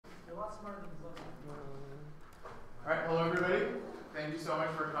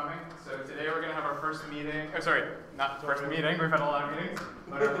first meeting, sorry, not first meeting, we've had a lot of meetings,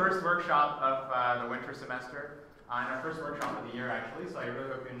 but our first workshop of the winter semester, and our first workshop of the year actually, so I really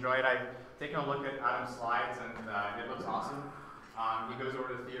hope you enjoyed. I've taken a look at Adam's slides and it looks awesome. He goes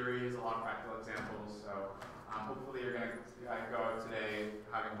over the theories, a lot of practical examples, so hopefully you're going to go out today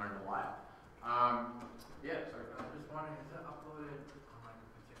having learned a lot. Yeah, sorry. I'm just wondering, is it uploaded on like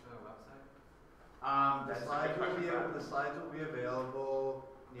a particular website? The slides will be available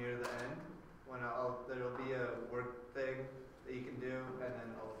near the end. When there'll be a work thing that you can do, and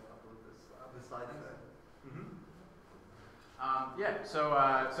then I'll upload the slides there.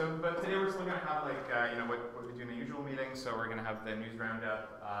 But today we're still going to have like what we do in the usual meeting. So we're going to have the news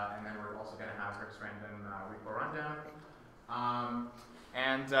roundup, and then we're also going to have Rick's random week 4 rundown.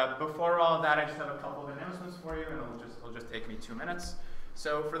 Before all of that, I just have a couple of announcements for you, and it'll just take me 2 minutes.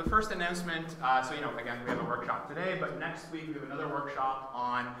 So for the first announcement, again, we have a workshop today, but next week we have another workshop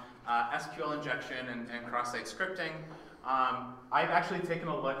on SQL injection and cross-site scripting. I've actually taken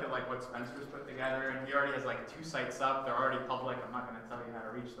a look at like what Spencer's put together, and he already has like 2 sites up. They're already public. I'm not going to tell you how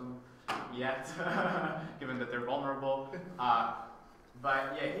to reach them yet, given that they're vulnerable.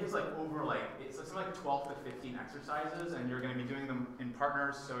 But yeah, he has like it's something like 12 to 15 exercises, and you're going to be doing them in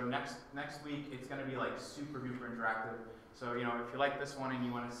partners. So next week it's going to be like super duper interactive. So if you like this one and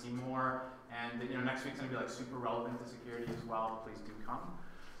you want to see more, and next week's going to be like super relevant to security as well, please do come.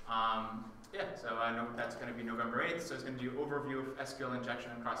 So I know that's going to be November 8th. So it's going to do overview of SQL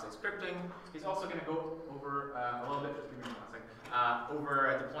injection and cross-site scripting. He's also going to go over a little bit, just give me 1 second,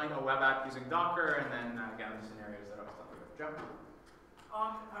 over deploying a web app using Docker, and then again the scenarios that I was talking about. Joe?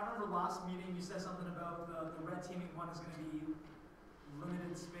 I remember last meeting you said something about the red teaming one is going to be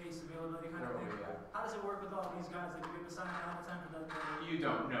limited space availability kind of thing. Yeah. How does it work with all these guys? Like, do you have to sign ahead of time for the You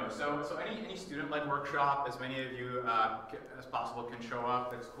don't know. So any student-led workshop, as many of you as possible can show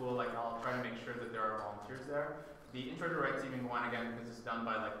up. That's cool. Like I'll try to make sure that there are volunteers there. The intro to red teaming one, again, because it's done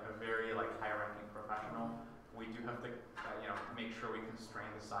by like a very high-ranking professional, we do have to make sure we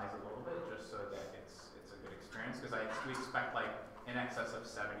constrain the size a little bit just so that it's a good experience. Because we expect like in excess of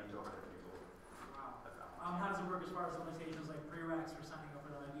 70 to 100 people. Wow. How does it work as far as limitations like prereqs for signing up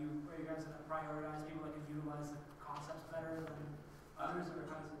for that? Are you guys going to prioritize people that can utilize the concepts better than others, or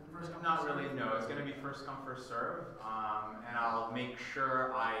how does it first come? Not really. No, it's going to be first come first serve, and I'll make sure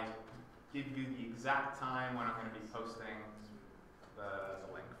I give you the exact time when I'm going to be posting the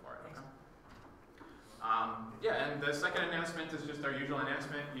link for it. Okay? And the second announcement is just our usual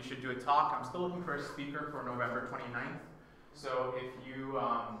announcement. You should do a talk. I'm still looking for a speaker for November 29th. So if you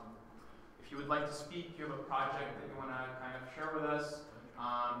would like to speak, you have a project that you want to kind of share with us,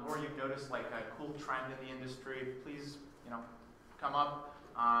 or you've noticed like a cool trend in the industry, please come up.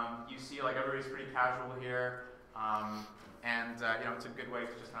 You see like everybody's pretty casual here, it's a good way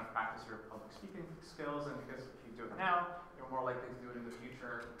to just kind of practice your public speaking skills, and because if you do it now, you're more likely to do it in the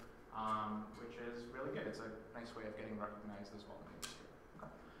future, which is really good. It's a nice way of getting recognized as well in the industry. Okay.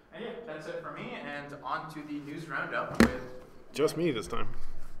 And yeah, that's it for me, and on to the news roundup with... Just me this time.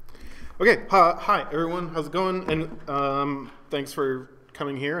 Okay, hi everyone, how's it going? And thanks for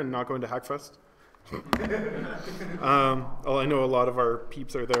coming here and not going to Hackfest. I know a lot of our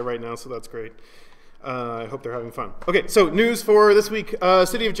peeps are there right now, so that's great. I hope they're having fun. Okay, so news for this week.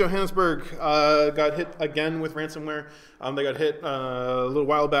 City of Johannesburg got hit again with ransomware. They got hit a little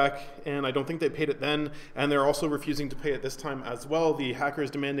while back, and I don't think they paid it then, and they're also refusing to pay it this time as well. The hacker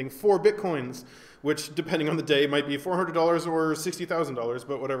is demanding 4 bitcoins, which, depending on the day, might be $400 or $60,000,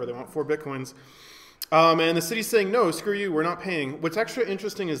 but whatever, they want 4 bitcoins. And the city's saying, no, screw you, we're not paying. What's extra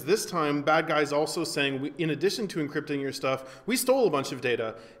interesting is this time, bad guys also saying, in addition to encrypting your stuff, we stole a bunch of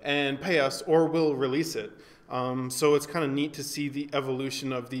data and pay us or we'll release it. So it's kind of neat to see the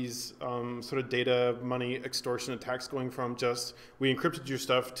evolution of these sort of data money extortion attacks going from just, we encrypted your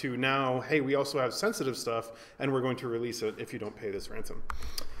stuff, to now, hey, we also have sensitive stuff and we're going to release it if you don't pay this ransom.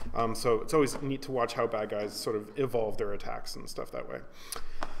 So it's always neat to watch how bad guys sort of evolve their attacks and stuff that way.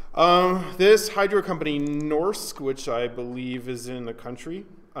 This hydro company, Norsk, which I believe is in the country,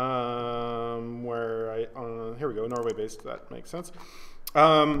 here we go, Norway-based, that makes sense,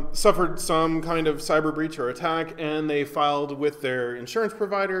 suffered some kind of cyber breach or attack, and they filed with their insurance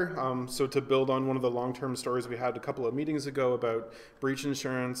provider. So to build on one of the long-term stories we had a couple of meetings ago about breach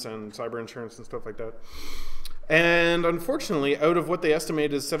insurance and cyber insurance and stuff like that. And unfortunately, out of what they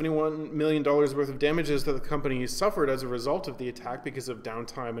estimate is $71 million worth of damages that the company suffered as a result of the attack because of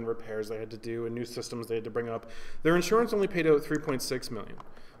downtime and repairs they had to do and new systems they had to bring up, their insurance only paid out $3.6 million.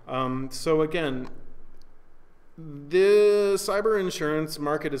 So again, the cyber insurance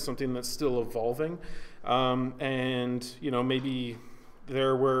market is something that's still evolving, and maybe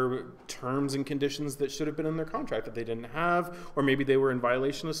there were terms and conditions that should have been in their contract that they didn't have, or maybe they were in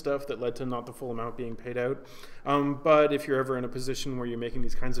violation of stuff that led to not the full amount being paid out. But if you're ever in a position where you're making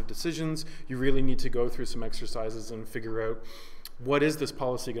these kinds of decisions, you really need to go through some exercises and figure out, what is this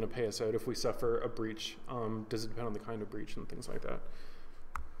policy going to pay us out if we suffer a breach? Does it depend on the kind of breach and things like that?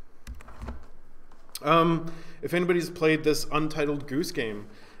 If anybody's played this Untitled Goose game,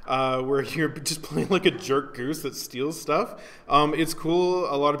 where you're just playing like a jerk goose that steals stuff. It's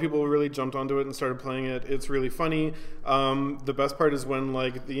cool. A lot of people really jumped onto it and started playing it. It's really funny. The best part is when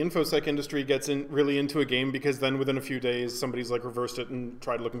like the infosec industry gets really into a game, because then within a few days somebody's like reversed it and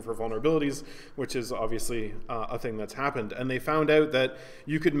tried looking for vulnerabilities, which is obviously a thing that's happened. And they found out that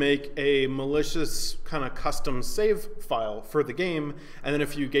you could make a malicious kind of custom save file for the game, and then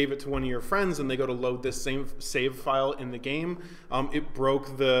if you gave it to one of your friends and they go to load this same save file in the game, it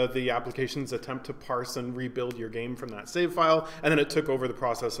broke the application's attempt to parse and rebuild your game from that save file, and then it took over the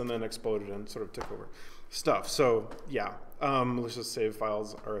process and then exploded and sort of took over stuff. So yeah, malicious save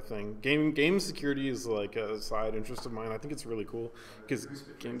files are a thing. Game security is like a side interest of mine. I think it's really cool because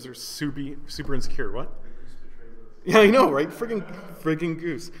games are super insecure. What? Yeah, I know, right? Friggin'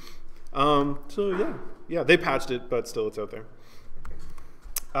 goose. So yeah, they patched it, but still it's out there.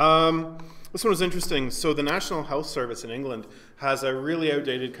 This one was interesting. So the National Health Service in England has a really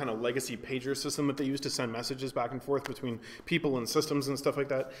outdated kind of legacy pager system that they use to send messages back and forth between people and systems and stuff like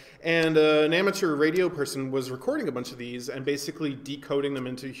that. And an amateur radio person was recording a bunch of these and basically decoding them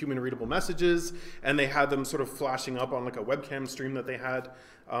into human readable messages, and they had them sort of flashing up on like a webcam stream that they had.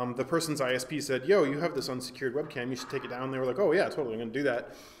 The person's ISP said, "Yo, you have this unsecured webcam, you should take it down." They were like, "Oh yeah, totally, I'm gonna do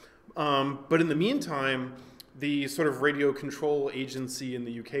that." But in the meantime, the sort of radio control agency in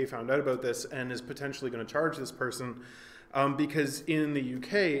the UK found out about this and is potentially going to charge this person because in the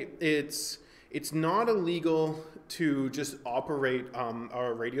UK, it's not illegal to just operate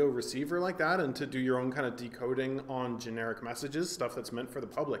a radio receiver like that and to do your own kind of decoding on generic messages, stuff that's meant for the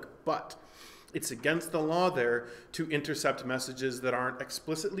public. But it's against the law there to intercept messages that aren't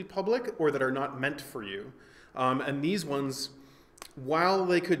explicitly public or that are not meant for you. And these ones, while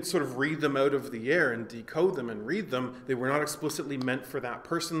they could sort of read them out of the air and decode them and read them, they were not explicitly meant for that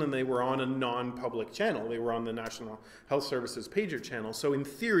person, and they were on a non-public channel. They were on the National Health Service's pager channel. So in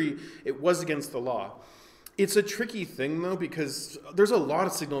theory, it was against the law. It's a tricky thing, though, because there's a lot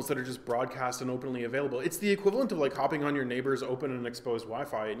of signals that are just broadcast and openly available. It's the equivalent of like hopping on your neighbor's open and exposed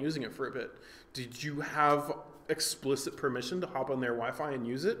Wi-Fi and using it for a bit. Did you have explicit permission to hop on their Wi-Fi and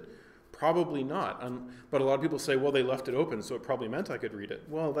use it? Probably not. But a lot of people say, well, they left it open, so it probably meant I could read it.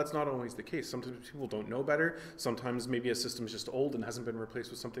 Well, that's not always the case. Sometimes people don't know better. Sometimes maybe a system's just old and hasn't been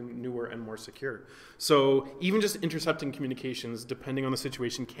replaced with something newer and more secure. So even just intercepting communications, depending on the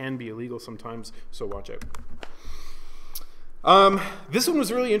situation, can be illegal sometimes, so watch out. This one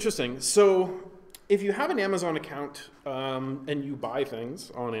was really interesting. So if you have an Amazon account and you buy things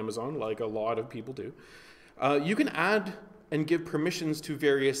on Amazon, like a lot of people do, you can add and give permissions to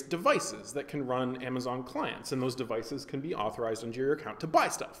various devices that can run Amazon clients, and those devices can be authorized under your account to buy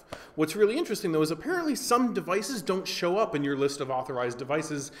stuff. What's really interesting, though, is apparently some devices don't show up in your list of authorized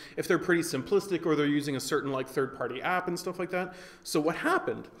devices if they're pretty simplistic or they're using a certain like third-party app and stuff like that. So what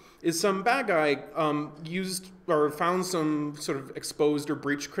happened is some bad guy used or found some sort of exposed or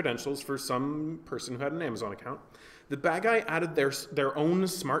breached credentials for some person who had an Amazon account. The bad guy added their own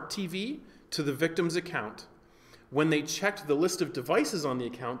smart TV to the victim's account. When they checked the list of devices on the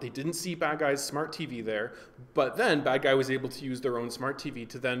account, they didn't see bad guy's smart TV there, but then bad guy was able to use their own smart TV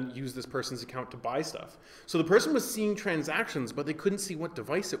to then use this person's account to buy stuff. So the person was seeing transactions, but they couldn't see what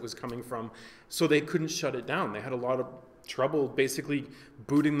device it was coming from, so they couldn't shut it down. They had a lot of trouble basically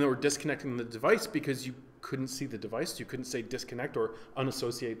booting or disconnecting the device because you couldn't see the device. You couldn't say disconnect or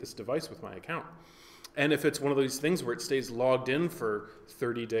unassociate this device with my account. And if it's one of those things where it stays logged in for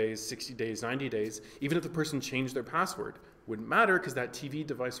 30 days, 60 days, 90 days, even if the person changed their password, wouldn't matter because that TV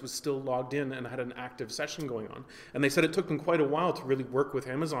device was still logged in and had an active session going on. And they said it took them quite a while to really work with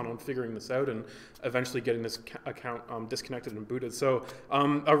Amazon on figuring this out and eventually getting this account disconnected and booted. So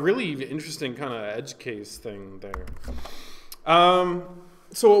a really interesting kind of edge case thing there.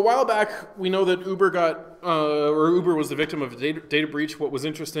 So a while back, we know that Uber was the victim of a data breach. What was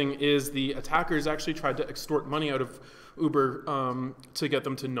interesting is the attackers actually tried to extort money out of Uber to get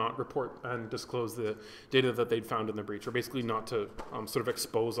them to not report and disclose the data that they'd found in the breach, or basically not to sort of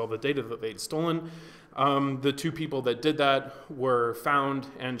expose all the data that they'd stolen. The two people that did that were found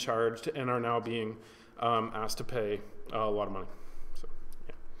and charged and are now being asked to pay a lot of money. So,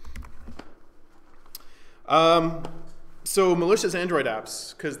 yeah. So malicious Android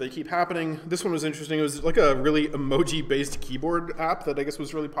apps, because they keep happening. This one was interesting. It was like a really emoji-based keyboard app that I guess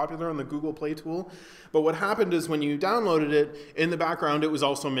was really popular on the Google Play tool. But what happened is when you downloaded it, in the background, it was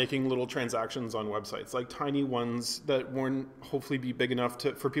also making little transactions on websites, like tiny ones that wouldn't hopefully be big enough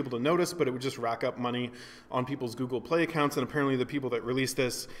for people to notice, but it would just rack up money on people's Google Play accounts. And apparently the people that released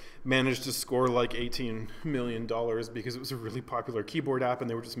this managed to score like $18 million because it was a really popular keyboard app and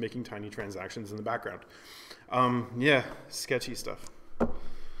they were just making tiny transactions in the background. Yeah, sketchy stuff.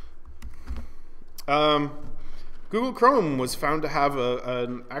 Google Chrome was found to have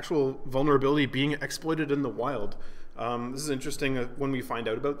an actual vulnerability being exploited in the wild. This is interesting when we find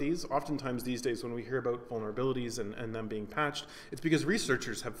out about these. Oftentimes these days when we hear about vulnerabilities and them being patched, it's because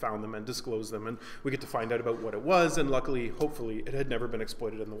researchers have found them and disclosed them, and we get to find out about what it was, and luckily, hopefully, it had never been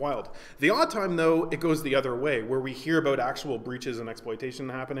exploited in the wild. The odd time, though, it goes the other way, where we hear about actual breaches and exploitation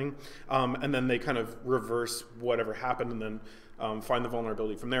happening, and then they kind of reverse whatever happened and then find the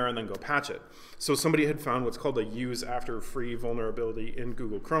vulnerability from there and then go patch it. So somebody had found what's called a use after free vulnerability in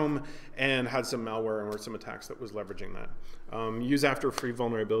Google Chrome and had some malware or some attacks that was leveraging that. Use after free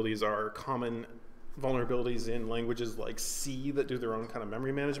vulnerabilities are common vulnerabilities in languages like C that do their own kind of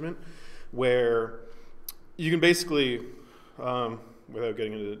memory management, where you can basically, without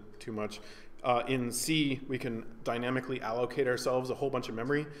getting into too much, in C, we can dynamically allocate ourselves a whole bunch of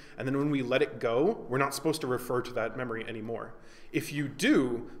memory, and then when we let it go, we're not supposed to refer to that memory anymore. If you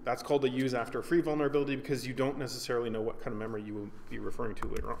do, that's called a use after free vulnerability because you don't necessarily know what kind of memory you will be referring to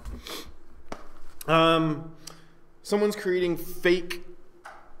later on. Someone's creating fake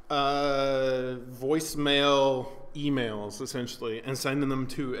voicemail emails, essentially, and sending them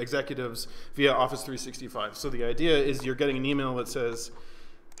to executives via Office 365. So the idea is you're getting an email that says,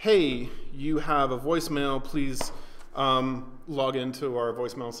 hey, you have a voicemail, please log into our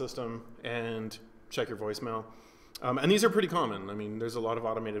voicemail system and check your voicemail. And these are pretty common. I mean, there's a lot of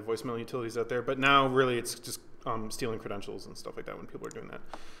automated voicemail utilities out there, but now really it's just stealing credentials and stuff like that when people are doing that.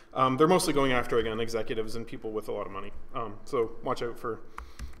 They're mostly going after, again, executives and people with a lot of money. So watch out for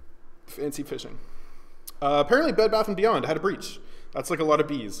fancy phishing. Apparently Bed Bath & Beyond had a breach. That's like a lot of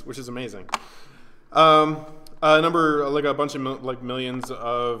bees, which is amazing. A bunch of millions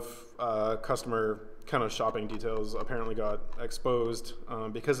of customer kind of shopping details apparently got exposed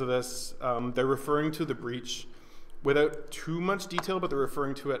because of this. They're referring to the breach without too much detail, but they're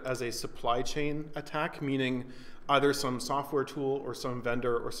referring to it as a supply chain attack, meaning either some software tool or some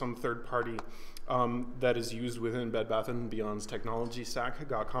vendor or some third party that is used within Bed Bath & Beyond's technology stack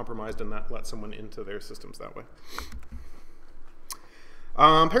got compromised, and that let someone into their systems that way.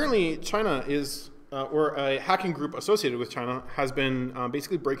 Apparently China is or a hacking group associated with China has been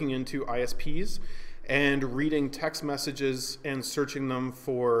basically breaking into ISPs and reading text messages and searching them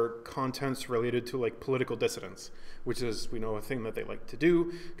for contents related to like political dissidents, which is, we know, a thing that they like to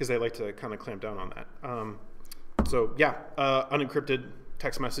do because they like to kind of clamp down on that. So yeah, unencrypted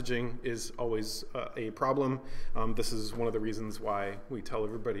text messaging is always a problem. This is one of the reasons why we tell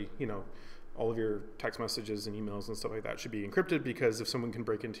everybody, you know, all of your text messages and emails and stuff like that should be encrypted, because if someone can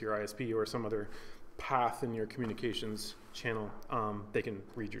break into your ISP or some other path in your communications channel, they can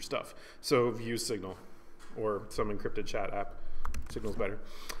read your stuff. So use Signal or some encrypted chat app. Signal's better.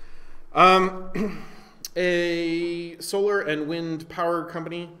 A solar and wind power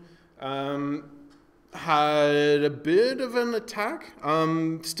company had a bit of an attack.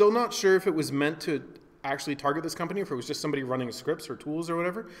 Still not sure if it was meant to actually target this company or if it was just somebody running scripts or tools or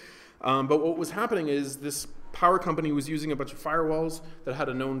whatever. But what was happening is this power company was using a bunch of firewalls that had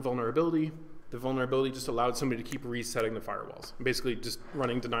a known vulnerability. The vulnerability just allowed somebody to keep resetting the firewalls, basically just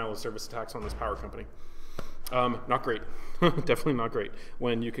running denial of service attacks on this power company. Not great. Definitely not great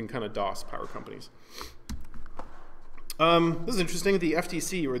when you can kind of DOS power companies. This is interesting. The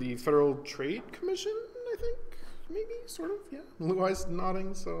FTC, or the Federal Trade Commission, I think, maybe, sort of, yeah. Blue eyes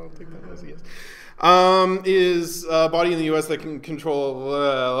nodding, so I'll take that as a yes. Is a body in the U.S. that can control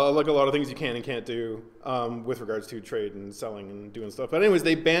like a lot of things you can and can't do with regards to trade and selling and doing stuff. But anyways,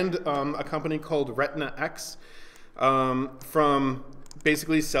 they banned a company called Retina X from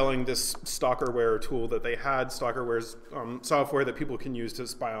basically selling this stalkerware tool that they had. Stalkerware's software that people can use to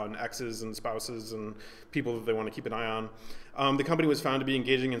spy on exes and spouses and people that they want to keep an eye on. The company was found to be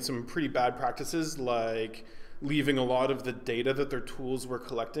engaging in some pretty bad practices, like leaving a lot of the data that their tools were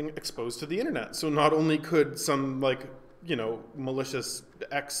collecting exposed to the internet. So not only could some, like, you know, malicious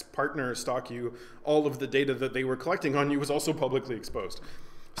ex-partner stalk you, all of the data that they were collecting on you was also publicly exposed.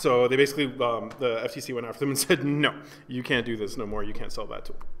 So they basically, the FTC went after them and said, no, you can't do this no more. You can't sell that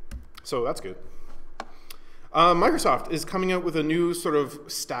tool. So that's good. Microsoft is coming out with a new sort of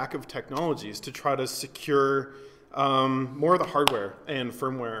stack of technologies to try to secure more of the hardware and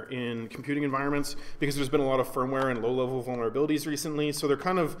firmware in computing environments, because there's been a lot of firmware and low-level vulnerabilities recently. So they're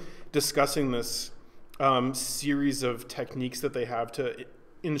kind of discussing this series of techniques that they have to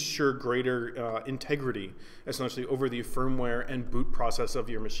ensure greater integrity, essentially, over the firmware and boot process of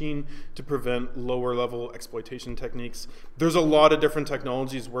your machine to prevent lower-level exploitation techniques. There's a lot of different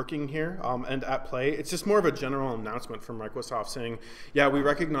technologies working here and at play. It's just more of a general announcement from Microsoft saying, yeah, we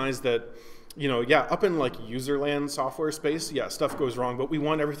recognize that, you know, yeah, up in like userland software space, yeah, stuff goes wrong, but we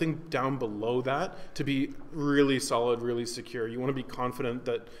want everything down below that to be really solid, really secure. You want to be confident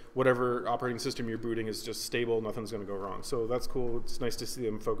that whatever operating system you're booting is just stable, nothing's going to go wrong. So that's cool. It's nice to see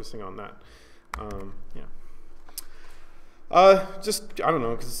them focusing on that. Yeah. Just, I don't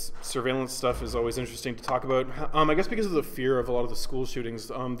know, because surveillance stuff is always interesting to talk about. I guess because of the fear of a lot of the school shootings,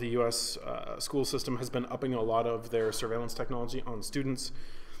 the US school system has been upping a lot of their surveillance technology on students.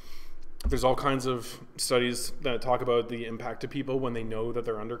 There's all kinds of studies that talk about the impact to people when they know that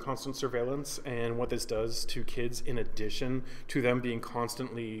they're under constant surveillance and what this does to kids in addition to them being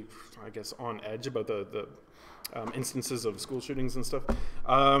constantly, I guess, on edge about the instances of school shootings and stuff.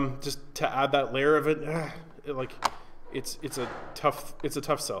 Just to add that layer of it, it's a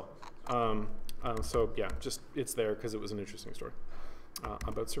tough sell. So yeah, just it's there because it was an interesting story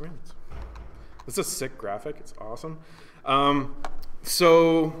about surveillance. It's a sick graphic. It's awesome.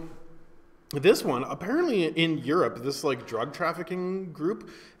 So this one, apparently in Europe, this like drug trafficking group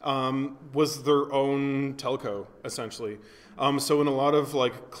was their own telco, essentially. So in a lot of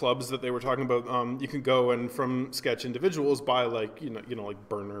like clubs that they were talking about, you can go and from sketch individuals buy like, you know, like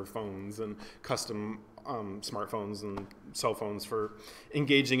burner phones and custom smartphones and cell phones for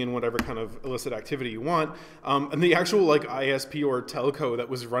engaging in whatever kind of illicit activity you want. And the actual like ISP or telco that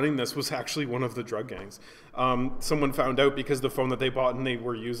was running this was actually one of the drug gangs. Someone found out because the phone that they bought and they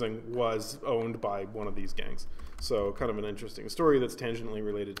were using was owned by one of these gangs. So kind of an interesting story that's tangentially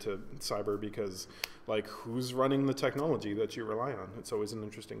related to cyber, because like who's running the technology that you rely on? It's always an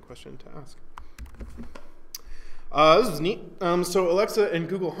interesting question to ask. This is neat. So Alexa and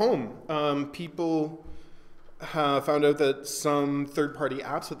Google Home, people found out that some third-party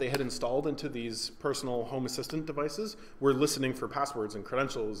apps that they had installed into these personal home assistant devices were listening for passwords and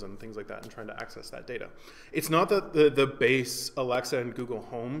credentials and things like that and trying to access that data. It's not that the base Alexa and Google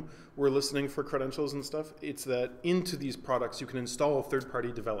Home were listening for credentials and stuff. It's that into these products you can install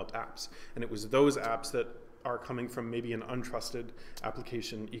third-party developed apps. And it was those apps that are coming from maybe an untrusted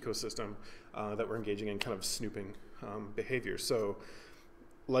application ecosystem that we're engaging in kind of snooping behavior. So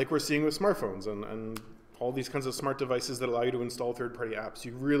like we're seeing with smartphones and all these kinds of smart devices that allow you to install third-party apps,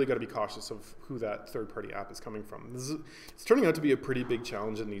 you really got to be cautious of who that third-party app is coming from. It's turning out to be a pretty big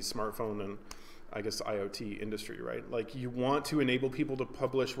challenge in these smartphone and I guess IoT industry, right? Like you want to enable people to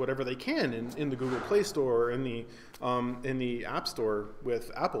publish whatever they can in the Google Play Store or in the App Store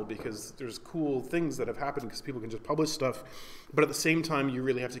with Apple, because there's cool things that have happened because people can just publish stuff. But at the same time, you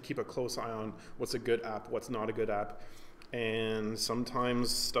really have to keep a close eye on what's a good app, what's not a good app, and sometimes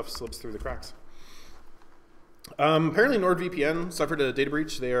stuff slips through the cracks. Apparently NordVPN suffered a data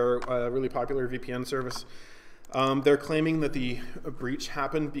breach. They are a really popular VPN service. They're claiming that the breach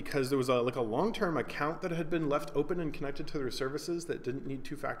happened because there was a long-term account that had been left open and connected to their services that didn't need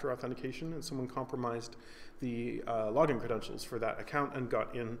two-factor authentication, and someone compromised the login credentials for that account and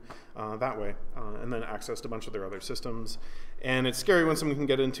got in that way, and then accessed a bunch of their other systems. And it's scary when someone can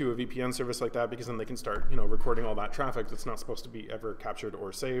get into a VPN service like that, because then they can start, recording all that traffic that's not supposed to be ever captured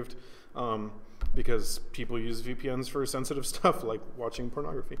or saved, because people use VPNs for sensitive stuff like watching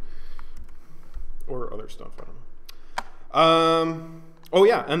pornography. Or other stuff, I don't know. Oh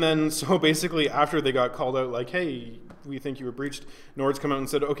yeah, and then so basically after they got called out like, hey, we think you were breached, Nord's come out and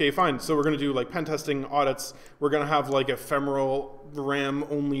said, okay, fine, so we're going to do like pen testing audits. We're going to have like ephemeral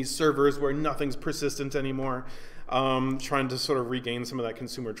RAM-only servers where nothing's persistent anymore, trying to sort of regain some of that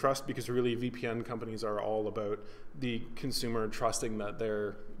consumer trust, because really VPN companies are all about the consumer trusting that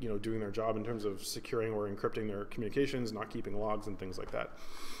they're doing their job in terms of securing or encrypting their communications, not keeping logs and things like that.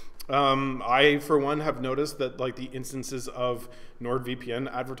 I, for one, have noticed that like the instances of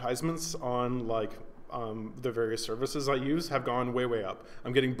NordVPN advertisements on like the various services I use have gone way, way up.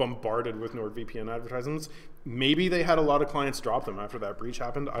 I'm getting bombarded with NordVPN advertisements. Maybe they had a lot of clients drop them after that breach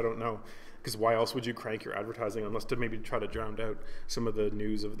happened. I don't know, because why else would you crank your advertising unless to maybe try to drown out some of the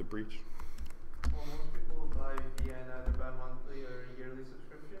news of the breach? Well, most people buy VPN either by monthly or yearly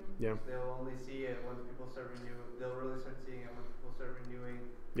subscription. Yeah. They'll only see it when people start renewing. They'll really start seeing it when people start renewing.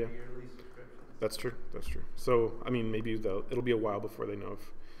 Yeah. Yearly subscriptions. That's true. That's true. So, I mean, maybe it'll be a while before they know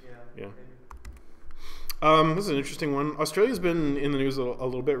if. Yeah. Yeah. Maybe. This is an interesting one. Australia's been in the news a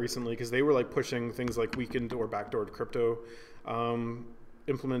little bit recently because they were like pushing things like weakened or backdoored crypto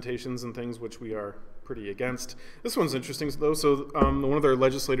implementations and things, which we are pretty against. This one's interesting though. So one of their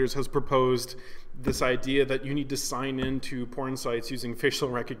legislators has proposed this idea that you need to sign into porn sites using facial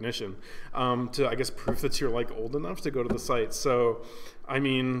recognition to, I guess, prove that you're like old enough to go to the site. So, I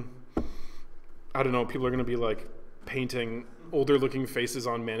mean, I don't know. People are going to be like painting older looking faces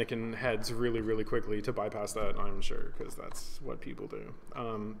on mannequin heads really, really quickly to bypass that, I'm sure, because that's what people do.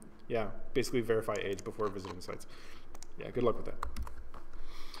 Yeah, basically verify age before visiting sites. Yeah, good luck with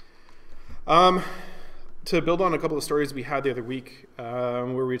that. To build on a couple of stories we had the other week, where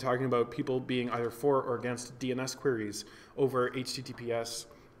we were talking about people being either for or against DNS queries over HTTPS.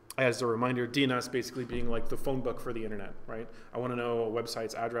 As a reminder, DNS basically being like the phone book for the internet, right? I want to know a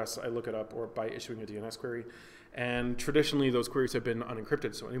website's address, I look it up or by issuing a DNS query. And traditionally, those queries have been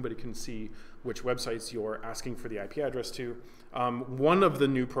unencrypted, so anybody can see which websites you're asking for the IP address to. One of the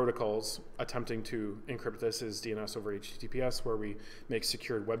new protocols attempting to encrypt this is DNS over HTTPS, where we make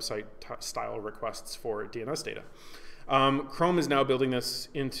secured website style requests for DNS data. Chrome is now building this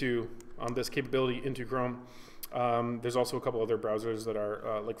into this capability into Chrome. There's also a couple other browsers that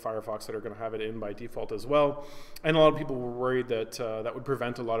are like Firefox that are going to have it in by default as well. And a lot of people were worried that that would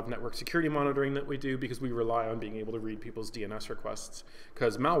prevent a lot of network security monitoring that we do because we rely on being able to read people's DNS requests,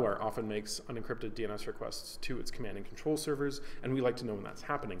 because malware often makes unencrypted DNS requests to its command and control servers, and we like to know when that's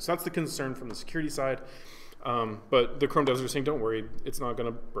happening. So that's the concern from the security side. But the Chrome devs are saying, don't worry, it's not going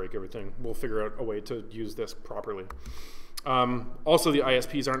to break everything. We'll figure out a way to use this properly. Also, the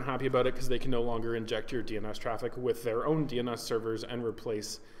ISPs aren't happy about it because they can no longer inject your DNS traffic with their own DNS servers and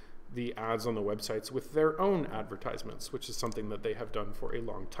replace the ads on the websites with their own advertisements, which is something that they have done for a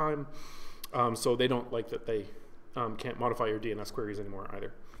long time. So they don't like that they can't modify your DNS queries anymore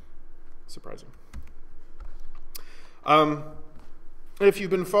either. Surprising. If you've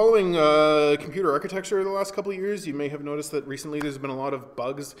been following computer architecture the last couple of years, you may have noticed that recently there's been a lot of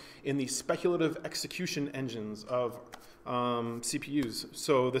bugs in the speculative execution engines of CPUs.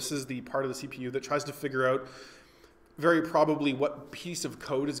 So this is the part of the CPU that tries to figure out very probably what piece of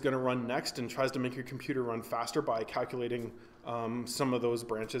code is going to run next and tries to make your computer run faster by calculating some of those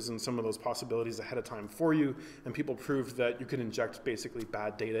branches and some of those possibilities ahead of time for you. And people proved that you could inject basically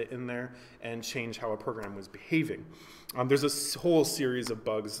bad data in there and change how a program was behaving. There's a whole series of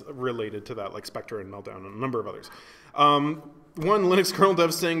bugs related to that, like Spectre and Meltdown and a number of others. One Linux kernel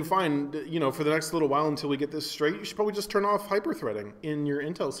dev saying, fine, you know, for the next little while until we get this straight, you should probably just turn off hyperthreading in your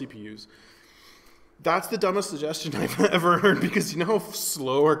Intel CPUs. That's the dumbest suggestion I've ever heard, because you know how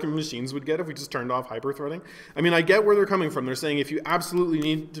slow our machines would get if we just turned off hyperthreading? I mean, I get where they're coming from. They're saying if you absolutely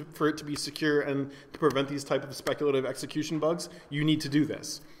need for it to be secure and to prevent these type of speculative execution bugs, you need to do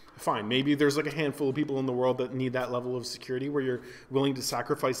this. Fine, maybe there's like a handful of people in the world that need that level of security where you're willing to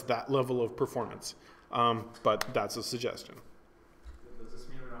sacrifice that level of performance. But that's a suggestion. Does this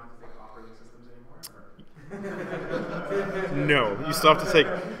mean we don't have to take operating systems anymore? No, you still have to take,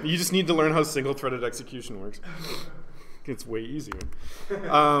 you just need to learn how single-threaded execution works. It's way easier.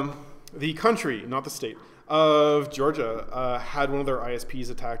 The country, not the state, of Georgia had one of their ISPs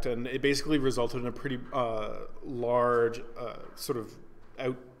attacked, and it basically resulted in a pretty large sort of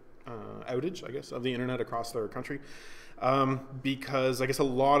outage, I guess, of the internet across their country. Because I guess a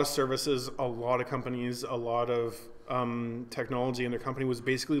lot of services, a lot of companies, a lot of technology in their company was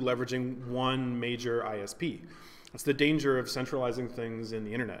basically leveraging one major ISP. It's the danger of centralizing things in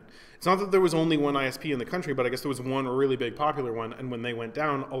the internet. It's not that there was only one ISP in the country, but I guess there was one really big popular one, and when they went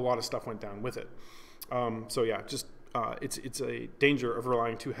down, a lot of stuff went down with it. So yeah, just it's a danger of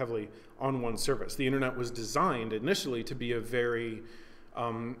relying too heavily on one service. The internet was designed initially to be a very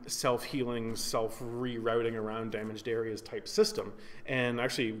self-healing, self-rerouting around damaged areas type system. And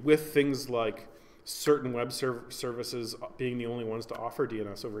actually with things like certain web services being the only ones to offer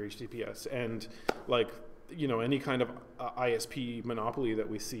DNS over HTTPS, and like, you know, any kind of ISP monopoly that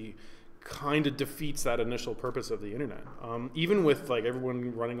we see kind of defeats that initial purpose of the internet. Even with like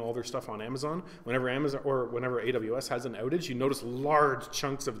everyone running all their stuff on Amazon, whenever AWS has an outage, you notice large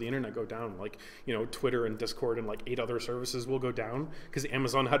chunks of the internet go down. Like, you know, Twitter and Discord and like 8 other services will go down because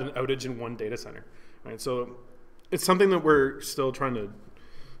Amazon had an outage in one data center, right? So it's something that we're still trying to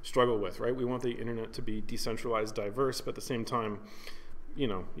struggle with, right? We want the internet to be decentralized, diverse, but at the same time, you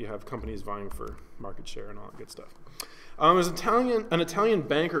know, you have companies vying for market share and all that good stuff. There's an Italian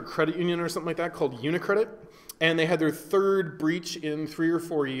bank or credit union or something like that called Unicredit, and they had their third breach in 3 or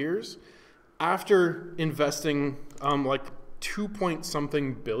 4 years after investing like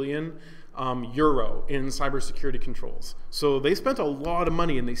 2-point-something billion euro in cybersecurity controls. So they spent a lot of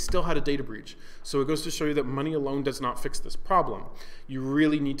money and they still had a data breach. So it goes to show you that money alone does not fix this problem. You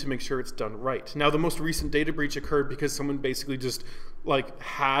really need to make sure it's done right. Now, the most recent data breach occurred because someone basically just like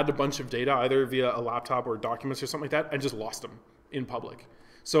had a bunch of data either via a laptop or documents or something like that and just lost them in public.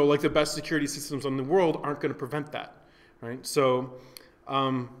 So like the best security systems in the world aren't going to prevent that, right? So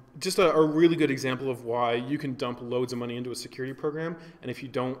just a really good example of why you can dump loads of money into a security program, and if you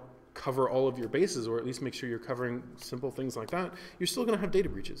don't cover all of your bases, or at least make sure you're covering simple things like that, you're still going to have data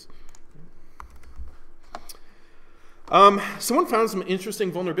breaches. Someone found some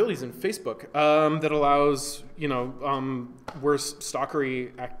interesting vulnerabilities in Facebook that allows, worse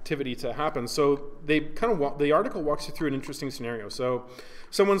stalkery activity to happen. So they the article walks you through an interesting scenario. So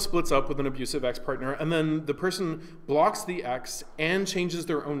someone splits up with an abusive ex-partner, and then the person blocks the ex and changes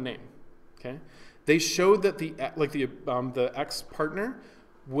their own name. Okay, they showed that the ex-partner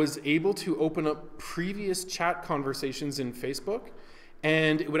was able to open up previous chat conversations in Facebook,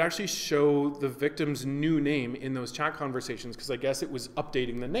 and it would actually show the victim's new name in those chat conversations, because I guess it was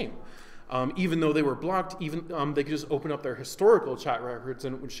updating the name. Even though they were blocked, they could just open up their historical chat records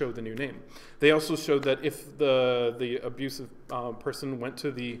and it would show the new name. They also showed that if the abusive person went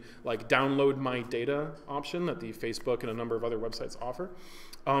to the download my data option that the Facebook and a number of other websites offer,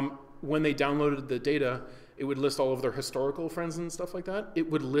 when they downloaded the data, it would list all of their historical friends and stuff like that. It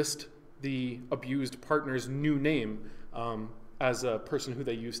would list the abused partner's new name as a person who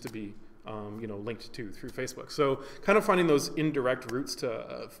they used to be linked to through Facebook. So kind of finding those indirect routes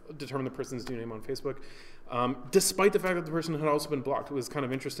to determine the person's new name on Facebook, despite the fact that the person had also been blocked. It was kind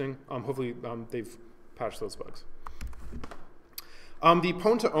of interesting. Hopefully they've patched those bugs. The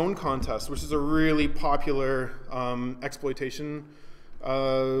Pwn to Own contest, which is a really popular exploitation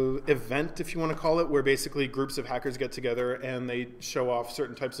event, if you want to call it, where basically groups of hackers get together and they show off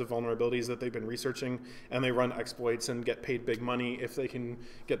certain types of vulnerabilities that they've been researching, and they run exploits and get paid big money if they can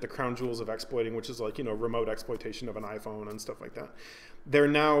get the crown jewels of exploiting, which is remote exploitation of an iPhone and stuff like that. They're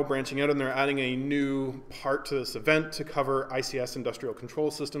now branching out and they're adding a new part to this event to cover ICS industrial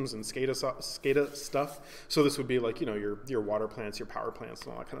control systems and SCADA stuff. So this would be your water plants, your power plants,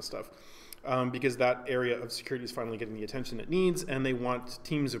 and all that kind of stuff. Because that area of security is finally getting the attention it needs, and they want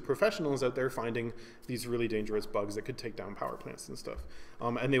teams of professionals out there finding these really dangerous bugs that could take down power plants and stuff.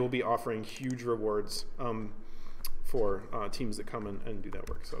 And they will be offering huge rewards for teams that come and do that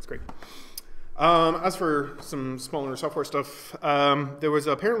work, so that's great. As for some smaller software stuff, there was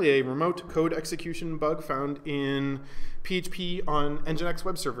apparently a remote code execution bug found in PHP on Nginx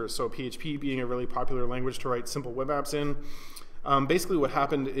web servers, so PHP being a really popular language to write simple web apps in. Basically what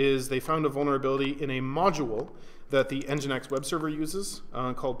happened is they found a vulnerability in a module that the Nginx web server uses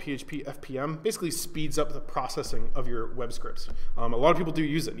called PHP FPM. Basically speeds up the processing of your web scripts. A lot of people do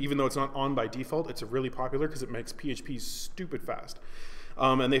use it, even though it's not on by default. It's really popular because it makes PHP stupid fast.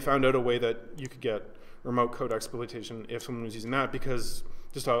 And they found out a way that you could get remote code exploitation if someone was using that, because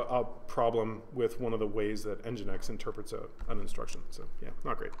just a problem with one of the ways that Nginx interprets an instruction. So yeah,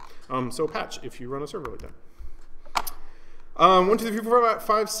 not great. So patch if you run a server like that. 1, 2, 3, 4,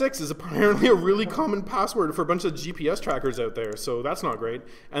 5, 6 is apparently a really common password for a bunch of GPS trackers out there, so that's not great.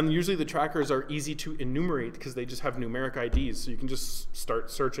 And usually the trackers are easy to enumerate because they just have numeric IDs, so you can just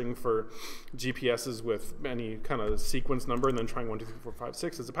start searching for GPSs with any kind of sequence number and then trying 1, 2, 3, 4, 5,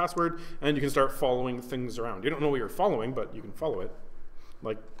 6 as a password, and you can start following things around. You don't know what you're following, but you can follow it,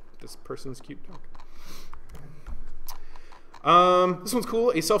 like this person's cute dog. This one's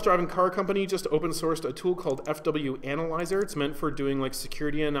cool. A self-driving car company just open sourced a tool called FW Analyzer. It's meant for doing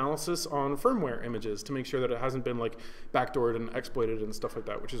security analysis on firmware images to make sure that it hasn't been backdoored and exploited and stuff like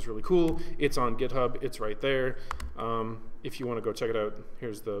that, which is really cool. It's on GitHub. It's right there. If you want to go check it out,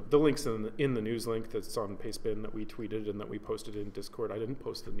 here's the links in the news link that's on Pastebin that we tweeted and that we posted in Discord. I didn't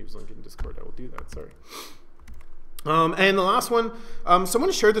post the news link in Discord. I will do that. Sorry. And the last one,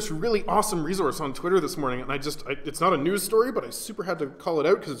 someone shared this really awesome resource on Twitter this morning, and it's not a news story, but I super had to call it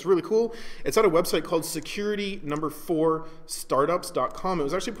out because it's really cool. It's at a website called security4startups.com. It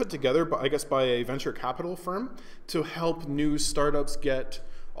was actually put together, by a venture capital firm to help new startups get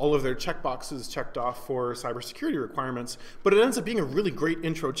all of their checkboxes checked off for cybersecurity requirements, but it ends up being a really great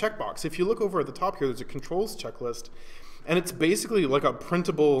intro checkbox. If you look over at the top here, there's a controls checklist, and it's basically like a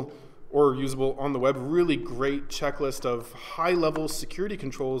printable or usable on the web, really great checklist of high-level security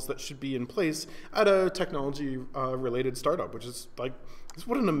controls that should be in place at a technology-related startup, which is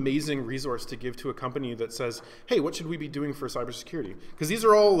what an amazing resource to give to a company that says, hey, what should we be doing for cybersecurity? Because these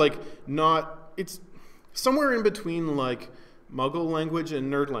are all it's somewhere in between Muggle language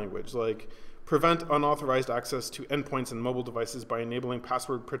and nerd language. prevent unauthorized access to endpoints and mobile devices by enabling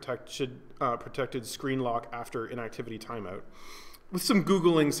password protected screen lock after inactivity timeout. With some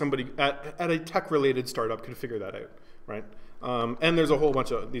Googling, somebody at a tech-related startup could figure that out, right? And there's a whole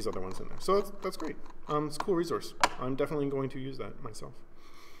bunch of these other ones in there. So that's great. It's a cool resource. I'm definitely going to use that myself.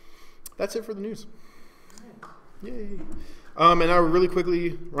 That's it for the news. Yay. And now really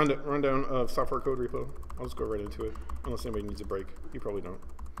quickly, rundown of software code repo. I'll just go right into it, unless anybody needs a break. You probably don't,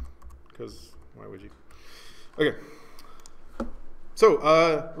 because why would you? Okay. So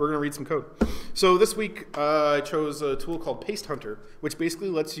we're going to read some code. So this week I chose a tool called Paste Hunter, which basically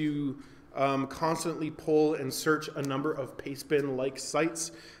lets you constantly pull and search a number of Pastebin-like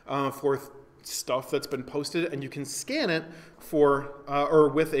sites for stuff that's been posted, and you can scan it for or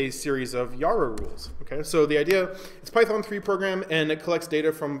with a series of Yara rules. Okay, so the idea, it's Python 3 program, and it collects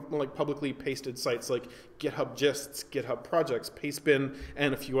data from like publicly pasted sites like GitHub Gists, GitHub Projects, Pastebin,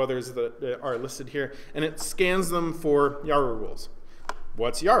 and a few others that are listed here, and it scans them for Yara rules.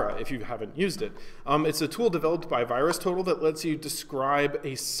 What's Yara, if you haven't used it? It's a tool developed by VirusTotal that lets you describe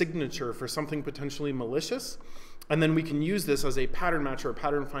a signature for something potentially malicious. And then we can use this as a pattern matcher, a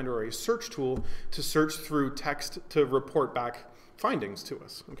pattern finder, or a search tool to search through text to report back findings to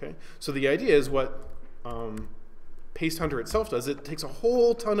us. Okay? So the idea is what Paste Hunter itself does. It takes a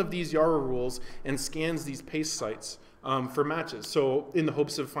whole ton of these Yara rules and scans these paste sites for matches. So in the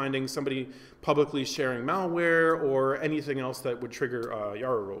hopes of finding somebody publicly sharing malware or anything else that would trigger a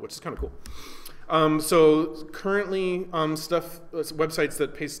Yara rule, which is kind of cool. So currently websites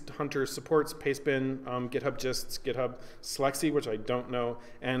that Paste Hunter supports, Pastebin, GitHub Gists, GitHub Slexy, which I don't know,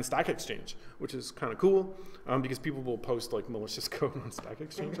 and Stack Exchange, which is kind of cool because people will post like malicious code on Stack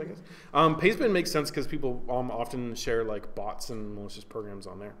Exchange, I guess. Pastebin makes sense because people often share like bots and malicious programs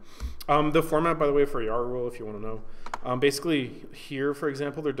on there. The format, by the way, for a Yara rule, if you want to know, basically here, for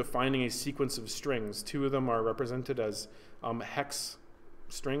example, they're defining a sequence of strings. 2 of them are represented as hex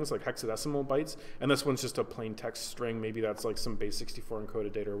strings, like hexadecimal bytes, and this one's just a plain text string. Maybe that's like some base 64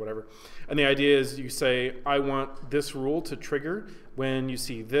 encoded data or whatever. And the idea is you say, I want this rule to trigger when you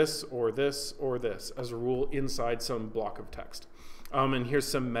see this or this or this as a rule inside some block of text. And here's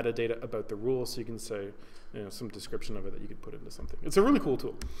some metadata about the rule, so you can say, some description of it that you could put into something. It's a really cool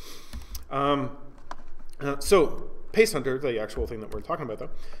tool. So Paste Hunter, the actual thing that we're talking about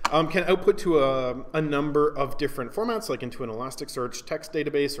though, can output to a number of different formats, like into an Elasticsearch text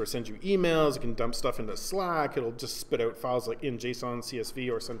database, or send you emails. You can dump stuff into Slack. It'll just spit out files like in JSON, CSV,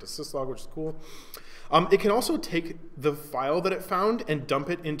 or send to syslog, which is cool. It can also take the file that it found and dump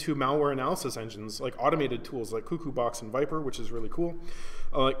it into malware analysis engines, like automated tools like CuckooBox and Viper, which is really cool.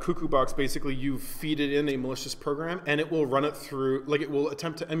 Like CuckooBox, basically you feed it in a malicious program and it will run it through, like it will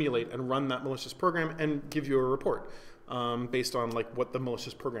attempt to emulate and run that malicious program and give you a report based on like what the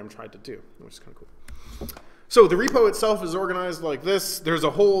malicious program tried to do, which is kind of cool. So the repo itself is organized like this. There's a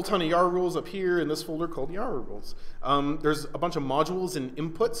whole ton of Yara rules up here in this folder called Yara rules. There's a bunch of modules and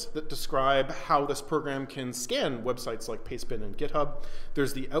inputs that describe how this program can scan websites like Pastebin and GitHub.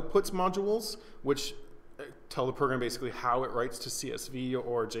 There's the outputs modules, which tell the program basically how it writes to CSV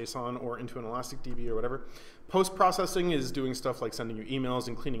or JSON or into an Elastic DB or whatever. Post-processing is doing stuff like sending you emails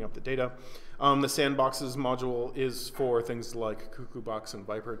and cleaning up the data. The sandboxes module is for things like CuckooBox and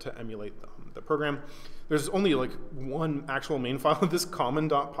Viper to emulate the program. There's only like one actual main file. This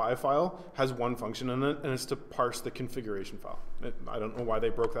common.py file has one function in it, and it's to parse the configuration file. I don't know why they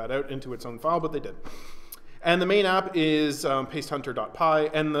broke that out into its own file, but they did. And the main app is pastehunter.py,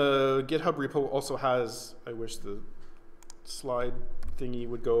 and the GitHub repo also has, I wish the slide thingy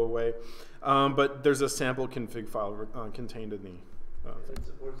would go away, but there's a sample config file contained in the thing. It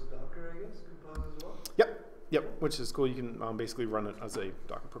supports Docker, I guess, Compose as well? Yep, which is cool. You can basically run it as a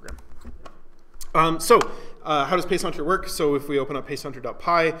Docker program. How does Paste Hunter work? So if we open up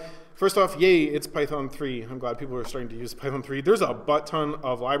pastehunter.py, first off, yay, it's Python 3. I'm glad people are starting to use Python 3. There's a butt ton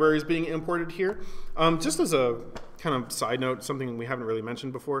of libraries being imported here. Just as a kind of side note, something we haven't really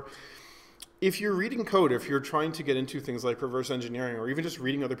mentioned before, if you're reading code, if you're trying to get into things like reverse engineering or even just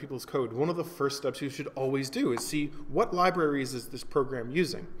reading other people's code, one of the first steps you should always do is see what libraries is this program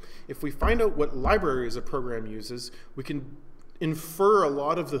using. If we find out what libraries a program uses, we can infer a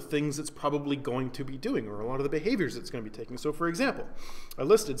lot of the things it's probably going to be doing, or a lot of the behaviors it's going to be taking. So for example, I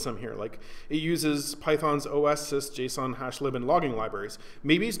listed some here, like it uses Python's OS, sys, JSON, hashlib, and logging libraries.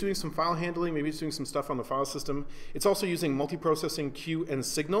 Maybe it's doing some file handling, maybe it's doing some stuff on the file system. It's also using multiprocessing, queue, and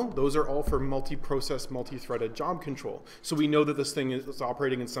signal. Those are all for multi-process, multi-threaded job control. So we know that this thing is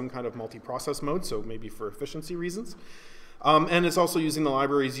operating in some kind of multi-process mode, so maybe for efficiency reasons. And it's also using the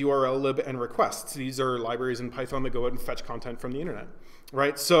libraries URL, lib, and requests. These are libraries in Python that go out and fetch content from the internet,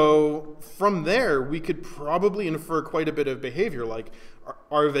 right? So from there, we could probably infer quite a bit of behavior, like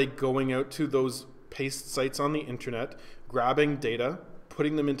are they going out to those paste sites on the internet, grabbing data,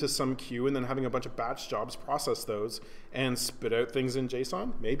 putting them into some queue, and then having a bunch of batch jobs process those and spit out things in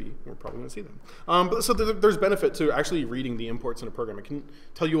JSON? Maybe. We're probably going to see them. But so there's benefit to actually reading the imports in a program. It can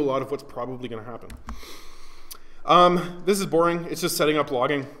tell you a lot of what's probably going to happen. This is boring. It's just setting up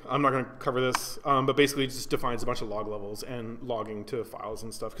logging. I'm not going to cover this, but basically it just defines a bunch of log levels and logging to files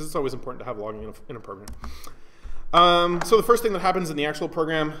and stuff, because it's always important to have logging in a program. So the first thing that happens in the actual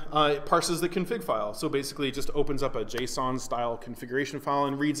program, it parses the config file. So basically it just opens up a JSON style configuration file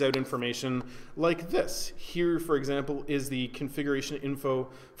and reads out information like this. Here, for example, is the configuration info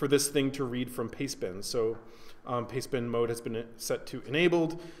for this thing to read from pastebin. So pastebin mode has been set to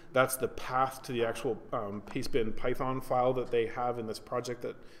enabled. That's the path to the actual pastebin Python file that they have in this project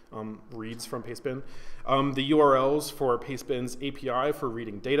that reads from pastebin. The URLs for pastebin's API for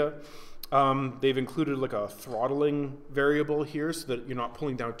reading data. They've included like a throttling variable here so that you're not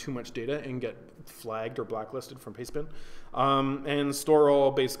pulling down too much data and get flagged or blacklisted from pastebin. And store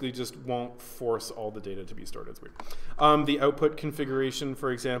all basically just won't force all the data to be stored. It's weird. The output configuration,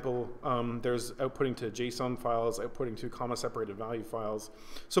 for example, there's outputting to JSON files, outputting to comma-separated value files.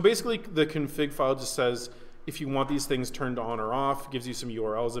 So basically the config file just says if you want these things turned on or off, gives you some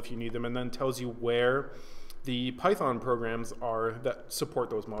URLs if you need them, and then tells you where the Python programs are that support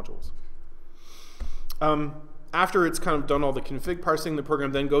those modules. After it's kind of done all the config parsing, the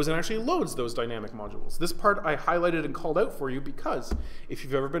program then goes and actually loads those dynamic modules. This part I highlighted and called out for you because if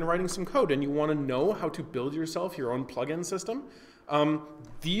you've ever been writing some code and you want to know how to build yourself your own plugin system,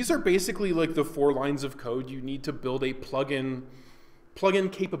 these are basically like the 4 lines of code you need to build a plugin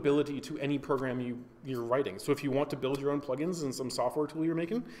capability to any program you're writing. So if you want to build your own plugins in some software tool you're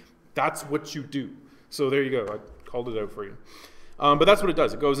making, that's what you do. So there you go, I called it out for you. But that's what it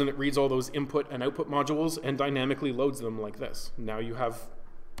does. It goes and it reads all those input and output modules and dynamically loads them like this. Now you have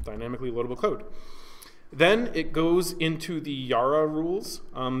dynamically loadable code. Then it goes into the Yara rules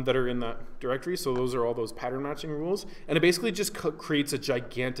that are in that directory. So those are all those pattern matching rules. And it basically just creates a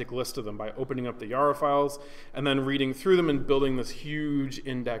gigantic list of them by opening up the Yara files and then reading through them and building this huge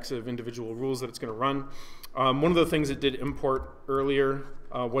index of individual rules that it's going to run. One of the things it did import earlier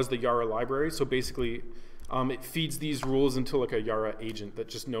was the Yara library. So basically, it feeds these rules into like a Yara agent that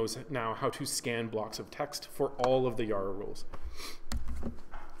just knows now how to scan blocks of text for all of the Yara rules.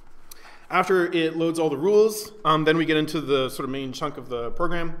 After it loads all the rules, then we get into the sort of main chunk of the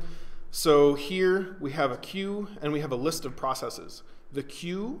program. So here we have a queue and we have a list of processes. The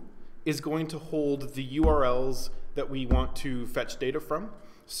queue is going to hold the URLs that we want to fetch data from.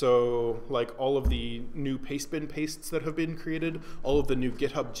 So like all of the new pastebin pastes that have been created, all of the new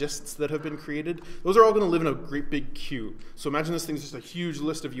GitHub gists that have been created, those are all going to live in a great big queue. So imagine this thing's just a huge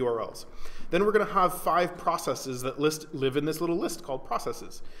list of URLs. Then we're going to have 5 processes that live in this little list called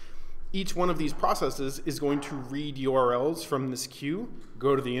processes. Each one of these processes is going to read URLs from this queue,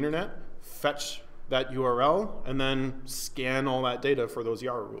 go to the internet, fetch that URL, and then scan all that data for those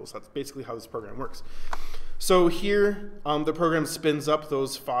Yara rules. That's basically how this program works. So here, the program spins up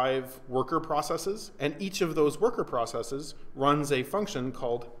those 5 worker processes, and each of those worker processes runs a function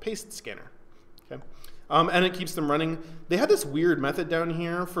called paste scanner. Okay? And it keeps them running. They had this weird method down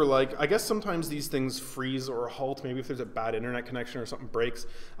here for like, I guess sometimes these things freeze or halt, maybe if there's a bad internet connection or something breaks.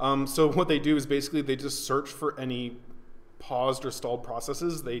 So what they do is basically they just search for any paused or stalled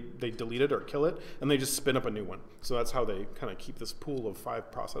processes, they delete it or kill it, and they just spin up a new one. So that's how they kind of keep this pool of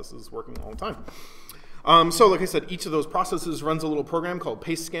 5 processes working all the time. So like I said, each of those processes runs a little program called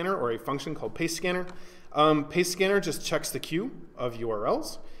paste scanner or a function called paste scanner. Paste scanner just checks the queue of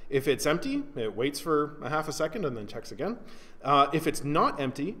URLs. If it's empty, it waits for a half a second and then checks again. If it's not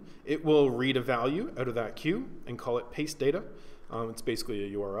empty, it will read a value out of that queue and call it paste data. It's basically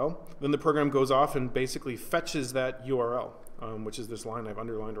a URL. Then the program goes off and basically fetches that URL, which is this line I've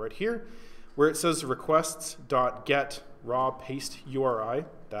underlined right here, where it says requests.get raw paste URI.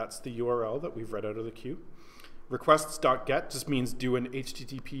 That's the URL that we've read out of the queue. Requests.get just means do an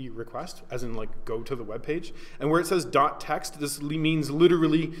HTTP request, as in like go to the web page. And where it says .text, this means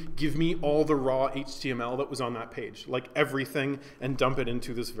literally give me all the raw HTML that was on that page, like everything, and dump it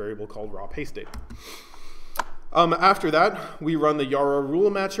into this variable called raw paste data. After that, we run the Yara rule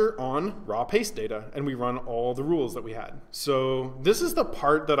matcher on raw paste data, and we run all the rules that we had. So this is the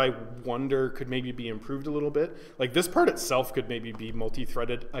part that I wonder could maybe be improved a little bit. Like this part itself could maybe be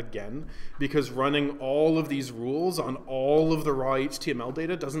multi-threaded again, because running all of these rules on all of the raw HTML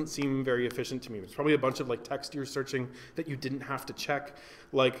data doesn't seem very efficient to me. It's probably a bunch of like text you're searching that you didn't have to check.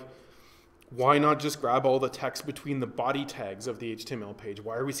 Like, why not just grab all the text between the body tags of the HTML page?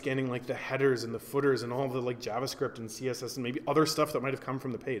 Why are we scanning like the headers and the footers and all the like JavaScript and CSS and maybe other stuff that might have come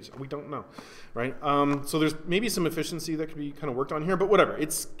from the page? We don't know, right? So there's maybe some efficiency that could be kind of worked on here, but whatever.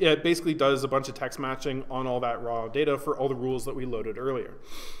 It basically does a bunch of text matching on all that raw data for all the rules that we loaded earlier.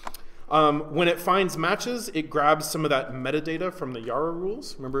 When it finds matches, it grabs some of that metadata from the Yara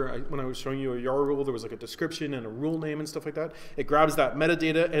rules. Remember when I was showing you a Yara rule, there was like a description and a rule name and stuff like that? It grabs that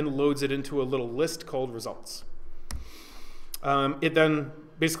metadata and loads it into a little list called results. It then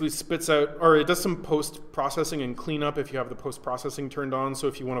basically spits out, or it does some post-processing and cleanup if you have the post-processing turned on. So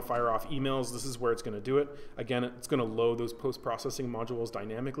if you want to fire off emails, this is where it's going to do it. Again, it's going to load those post-processing modules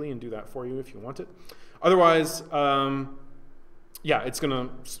dynamically and do that for you if you want it. Otherwise, yeah, it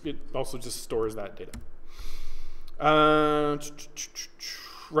also just stores that data.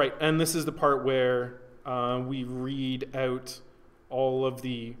 Right, and this is the part where we read out all of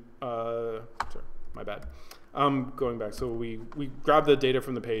the, sorry, my bad. Going back, so we grabbed the data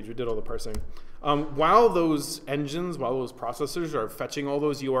from the page, we did all the parsing. While those engines, while those processors are fetching all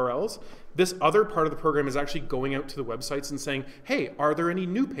those URLs, this other part of the program is actually going out to the websites and saying, hey, are there any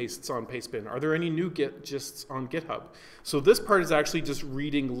new pastes on Pastebin? Are there any new Git gists on GitHub? So this part is actually just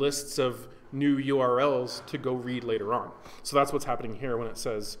reading lists of new URLs to go read later on. So that's what's happening here when it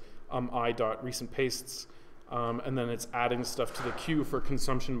says i.recentpastes, and then it's adding stuff to the queue for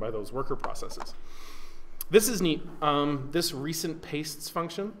consumption by those worker processes. This is neat. This recent pastes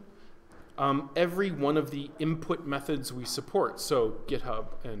function, every one of the input methods we support, so GitHub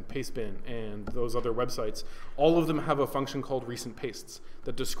and Pastebin and those other websites, all of them have a function called recent pastes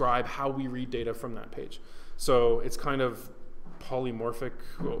that describe how we read data from that page. So it's kind of polymorphic,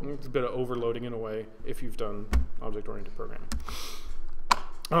 well, it's a bit of overloading in a way if you've done object-oriented programming.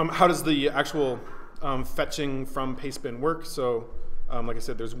 How does the actual fetching from Pastebin work? So like I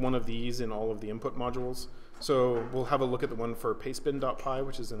said, there's one of these in all of the input modules. So we'll have a look at the one for pastebin.py,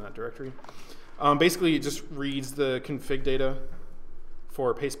 which is in that directory. Basically, it just reads the config data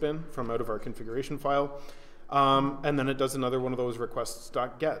for Pastebin from out of our configuration file. And then it does another one of those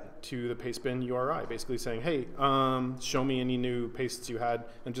requests.get to the Pastebin URI, basically saying, hey, show me any new pastes you had,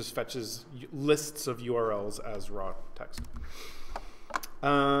 and just fetches lists of URLs as raw text.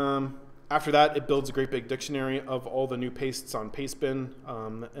 After that, it builds a great big dictionary of all the new pastes on Pastebin,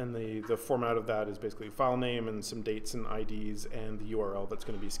 and the format of that is basically a file name and some dates and IDs and the URL that's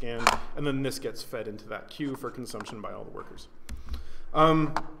going to be scanned, and then this gets fed into that queue for consumption by all the workers.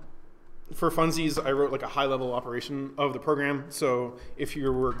 For funsies, I wrote like a high-level operation of the program, so if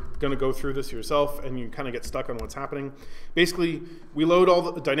you were going to go through this yourself and you kind of get stuck on what's happening, basically we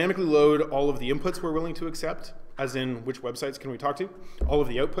dynamically load all of the inputs we're willing to accept, as in which websites can we talk to, all of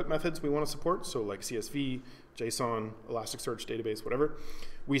the output methods we want to support, so like CSV, JSON, Elasticsearch database, whatever.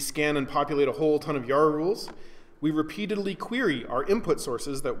 We scan and populate a whole ton of Yara rules. We repeatedly query our input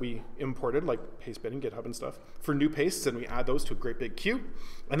sources that we imported, like Pastebin and GitHub and stuff, for new pastes, and we add those to a great big queue.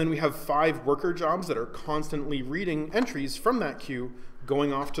 And then we have 5 worker jobs that are constantly reading entries from that queue,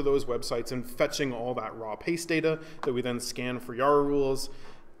 going off to those websites and fetching all that raw paste data that we then scan for Yara rules.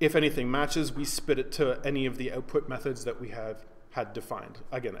 If anything matches, we spit it to any of the output methods that we have had defined.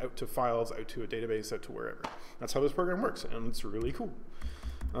 Again, out to files, out to a database, out to wherever. That's how this program works, and it's really cool.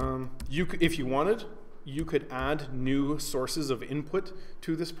 If you wanted, you could add new sources of input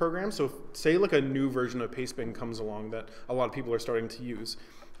to this program. So say like a new version of Pastebin comes along that a lot of people are starting to use.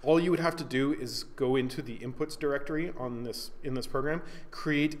 All you would have to do is go into the inputs directory in this program,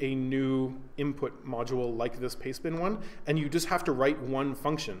 create a new input module like this Pastebin one, and you just have to write one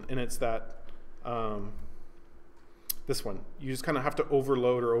function, and it's that this one. You just kind of have to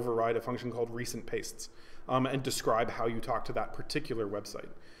overload or override a function called recent pastes and describe how you talk to that particular website.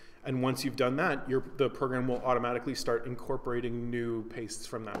 And once you've done that, the program will automatically start incorporating new pastes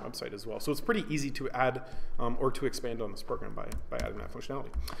from that website as well. So it's pretty easy to add or to expand on this program by adding that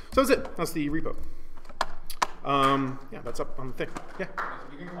functionality. So that's it. That's the repo. Yeah, that's up on the thing. Yeah.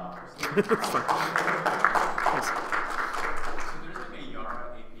 You can talk first. That's fine. Thanks. So there's like a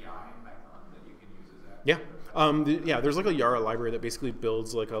Yara API in Python that you can use as that? Yeah, there's like a Yara library that basically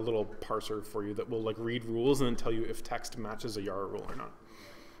builds like a little parser for you that will like read rules and then tell you if text matches a Yara rule or not.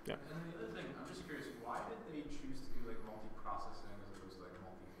 Yeah. And then the other thing, I'm just curious, why did they choose to do like multi-processing as opposed to like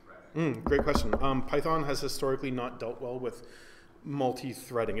multi-threading? Great question. Python has historically not dealt well with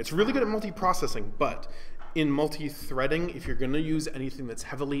multi-threading. It's really good at multi-processing, but in multi-threading, if you're going to use anything that's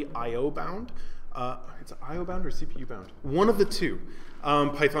heavily I/O bound, it's I/O bound or CPU bound? One of the two.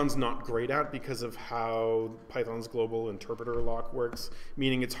 Python's not great at because of how Python's global interpreter lock works,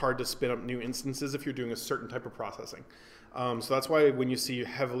 meaning it's hard to spin up new instances if you're doing a certain type of processing. So that's why when you see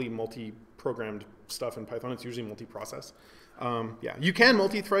heavily multi-programmed stuff in Python, it's usually multi-process. Yeah, you can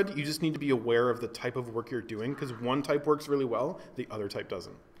multi-thread, you just need to be aware of the type of work you're doing, because one type works really well, the other type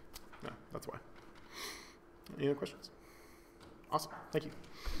doesn't. Yeah, that's why. Any other questions? Awesome, thank you.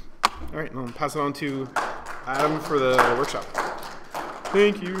 All right, I'll pass it on to Adam for the workshop.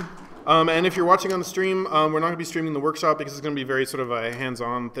 Thank you. And if you're watching on the stream, we're not going to be streaming the workshop because it's going to be very sort of a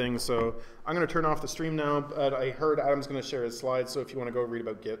hands-on thing. So I'm going to turn off the stream now. But I heard Adam's going to share his slides. So if you want to go read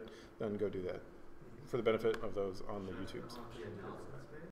about Git, then go do that for the benefit of those on the YouTubes.